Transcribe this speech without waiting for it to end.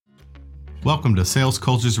Welcome to Sales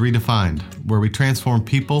Cultures Redefined, where we transform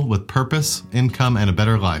people with purpose, income, and a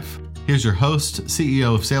better life. Here's your host,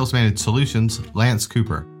 CEO of Sales Managed Solutions, Lance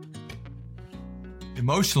Cooper.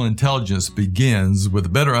 Emotional intelligence begins with a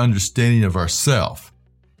better understanding of ourselves,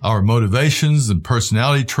 our motivations and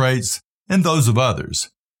personality traits, and those of others.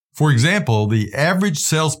 For example, the average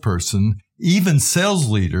salesperson, even sales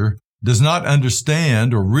leader, does not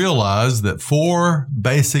understand or realize that 4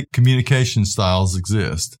 basic communication styles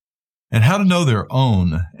exist, and how to know their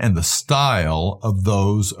own and the style of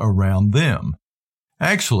those around them.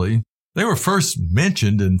 Actually, they were first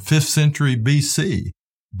mentioned in 5th century BC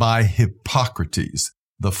by Hippocrates,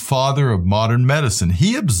 the father of modern medicine.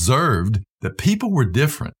 He observed that people were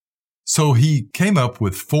different, so he came up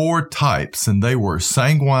with 4 types, and they were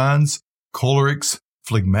sanguines, cholerics,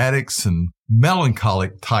 phlegmatics, and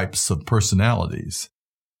melancholic types of personalities.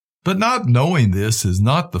 But not knowing this is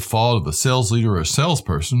not the fault of a sales leader or a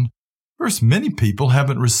salesperson. First, many people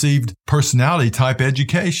haven't received personality type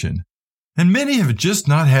education, and many have just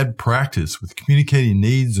not had practice with communicating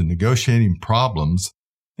needs and negotiating problems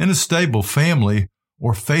in a stable family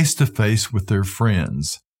or face-to-face with their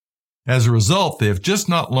friends. As a result, they have just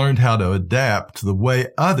not learned how to adapt to the way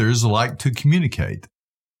others like to communicate.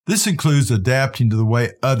 This includes adapting to the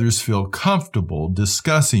way others feel comfortable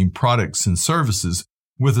discussing products and services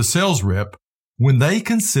with a sales rep when they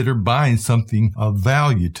consider buying something of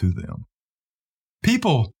value to them.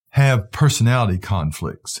 People have personality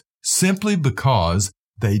conflicts simply because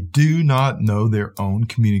they do not know their own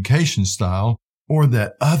communication style or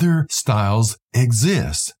that other styles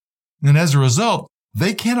exist. And as a result,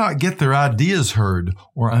 they cannot get their ideas heard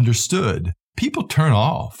or understood. People turn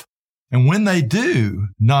off. And when they do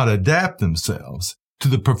not adapt themselves to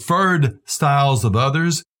the preferred styles of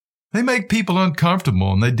others, they make people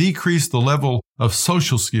uncomfortable and they decrease the level of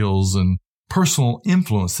social skills and personal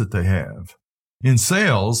influence that they have. In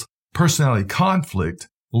sales, personality conflict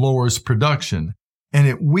lowers production and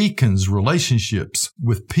it weakens relationships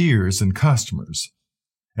with peers and customers.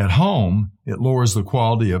 At home, it lowers the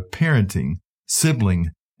quality of parenting, sibling,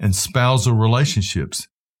 and spousal relationships.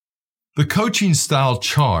 The coaching style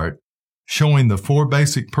chart showing the 4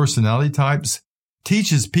 basic personality types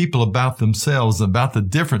teaches people about themselves, about the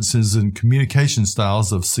differences in communication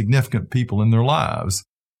styles of significant people in their lives.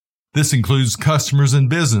 This includes customers in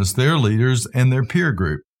business, their leaders, and their peer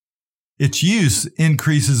group. Its use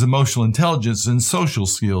increases emotional intelligence and social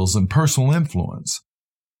skills and personal influence.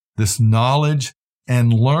 This knowledge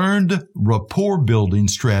and learned rapport-building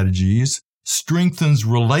strategies strengthens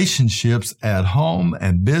relationships at home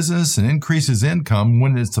and business and increases income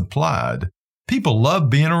when it's applied. People love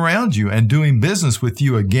being around you and doing business with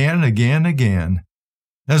you again and again and again.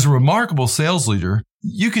 As a remarkable sales leader,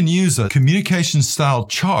 you can use a communication style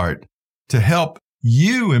chart to help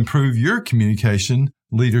you improve your communication,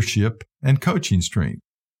 leadership, and coaching strength.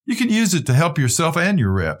 You can use it to help yourself and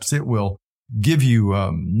your reps. It will give you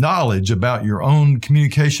knowledge about your own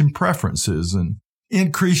communication preferences and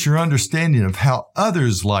increase your understanding of how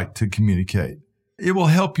others like to communicate. It will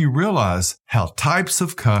help you realize how types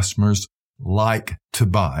of customers like to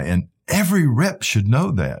buy, and every rep should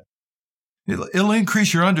know that. It'll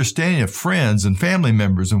increase your understanding of friends and family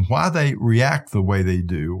members and why they react the way they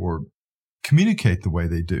do or communicate the way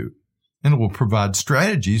they do. And it will provide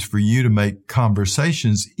strategies for you to make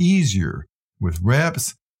conversations easier with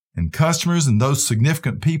reps and customers and those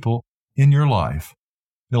significant people in your life.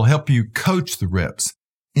 It'll help you coach the reps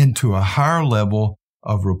into a higher level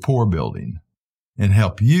of rapport building and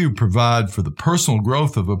help you provide for the personal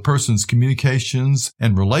growth of a person's communications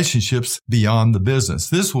and relationships beyond the business.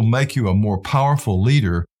 This will make you a more powerful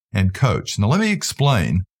leader and coach. Now, let me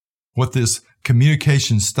explain what this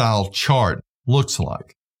communication style chart looks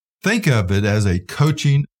like. Think of it as a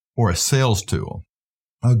coaching or a sales tool.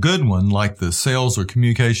 A good one, like the sales or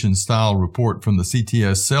communication style report from the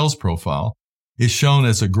CTS sales profile, is shown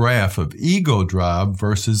as a graph of ego drive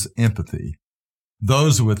versus empathy.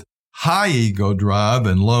 Those with high ego drive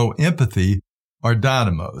and low empathy are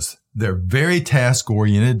dynamos. They're very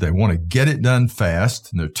task-oriented. They want to get it done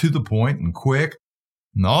fast, and they're to the point and quick.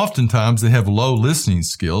 And oftentimes they have low listening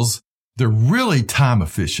skills. They're really time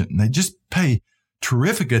efficient, and they just pay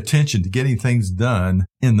terrific attention to getting things done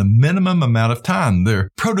in the minimum amount of time. They're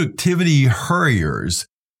productivity hurriers.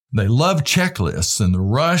 They love checklists, and they're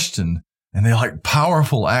rushed, and they like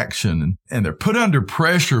powerful action, and they're put under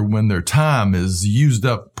pressure when their time is used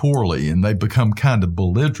up poorly, and they become kind of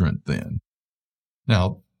belligerent then.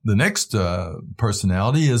 Now, the next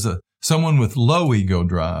personality is someone with low ego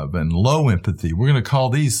drive and low empathy. We're going to call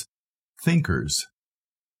these thinkers.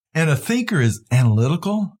 And a thinker is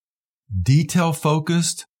analytical,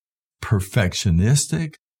 detail-focused,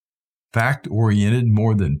 perfectionistic, fact-oriented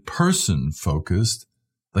more than person-focused.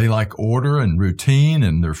 They like order and routine,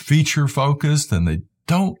 and they're feature-focused, and they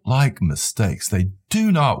don't like mistakes. They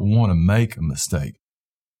do not want to make a mistake.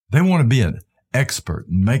 They want to be an expert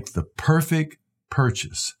and make the perfect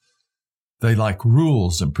purchase. They like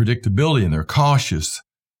rules and predictability, and they're cautious,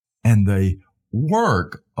 and they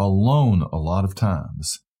work alone a lot of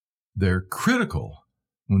times. They're critical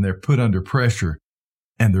when they're put under pressure,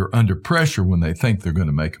 and they're under pressure when they think they're going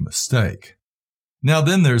to make a mistake. Now,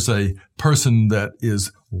 then there's a person that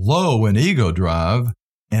is low in ego drive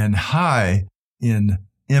and high in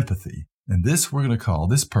empathy. And this, we're going to call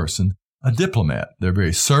this person a diplomat. They're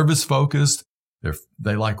very service-focused.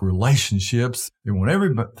 They like relationships. They want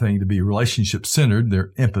everything to be relationship-centered.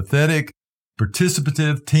 They're empathetic,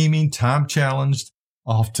 participative, teaming, time-challenged,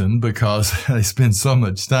 often because they spend so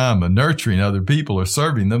much time nurturing other people or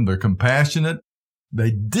serving them. They're compassionate.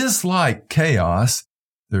 They dislike chaos.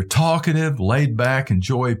 They're talkative, laid back,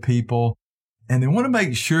 enjoy people, and they want to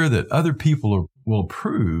make sure that other people will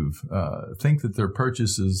approve, think that their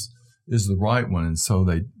purchase is the right one, and so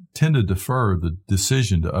they tend to defer the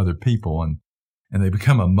decision to other people, and they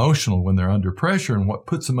become emotional when they're under pressure, and what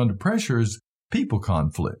puts them under pressure is people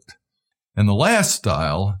conflict. And the last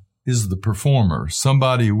style is the performer,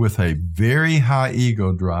 somebody with a very high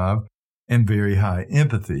ego drive and very high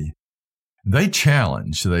empathy. They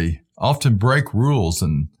challenge, they often break rules,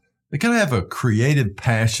 and they kind of have a creative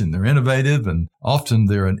passion. They're innovative, and often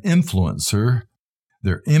they're an influencer.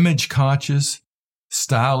 They're image conscious,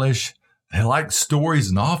 stylish. They like stories,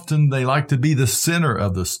 and often they like to be the center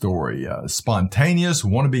of the story. Spontaneous,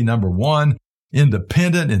 want to be number one,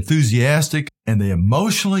 independent, enthusiastic, and they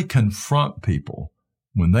emotionally confront people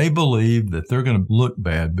when they believe that they're going to look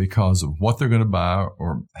bad because of what they're going to buy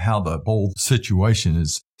or how the whole situation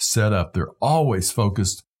is set up. They're always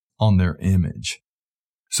focused on their image.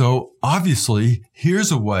 So obviously,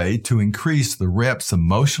 here's a way to increase the rep's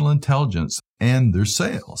emotional intelligence and their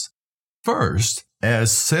sales. First,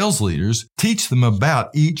 as sales leaders, teach them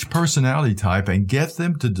about each personality type and get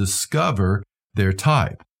them to discover their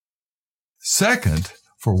type. Second,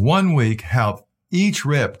 for 1 week, have each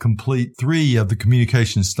rep complete 3 of the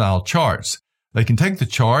communication style charts. They can take the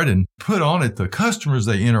chart and put on it the customers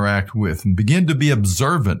they interact with and begin to be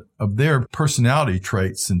observant of their personality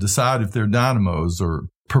traits and decide if they're dynamos or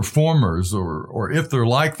performers or if they're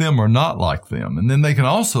like them or not like them. And then they can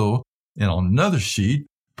also, and on another sheet,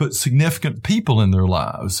 put significant people in their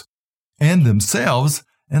lives and themselves,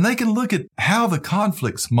 and they can look at how the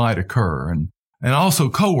conflicts might occur and also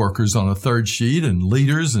coworkers on a third sheet and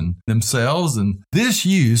leaders and themselves. And this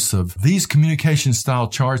use of these communication style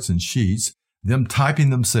charts and sheets, them typing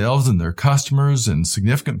themselves and their customers and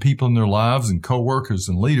significant people in their lives and coworkers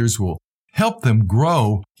and leaders will help them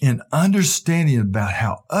grow in understanding about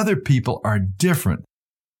how other people are different.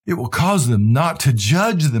 It will cause them not to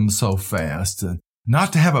judge them so fast and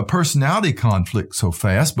not to have a personality conflict so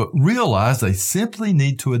fast, but realize they simply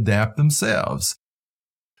need to adapt themselves.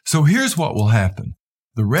 So here's what will happen.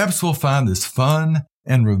 The reps will find this fun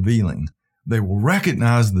and revealing. They will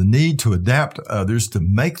recognize the need to adapt to others to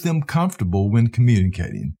make them comfortable when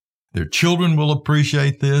communicating. Their children will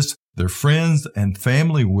appreciate this, their friends and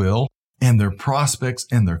family will, and their prospects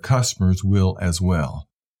and their customers will as well.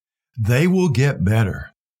 They will get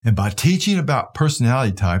better. And by teaching about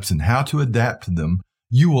personality types and how to adapt to them,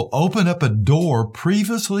 you will open up a door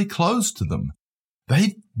previously closed to them.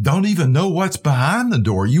 They don't even know what's behind the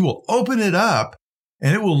door. You will open it up,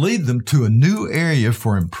 and it will lead them to a new area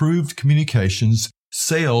for improved communications,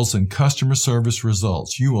 sales, and customer service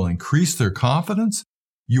results. You will increase their confidence.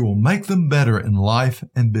 You will make them better in life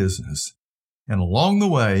and business. And along the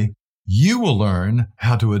way, you will learn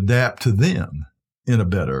how to adapt to them in a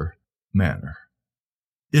better manner.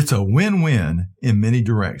 It's a win-win in many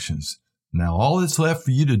directions. Now, all that's left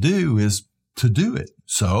for you to do is to do it.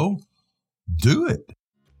 So, do it.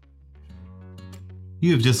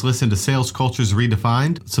 You have just listened to Sales Cultures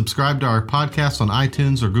Redefined. Subscribe to our podcast on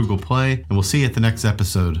iTunes or Google Play, and we'll see you at the next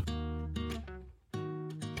episode.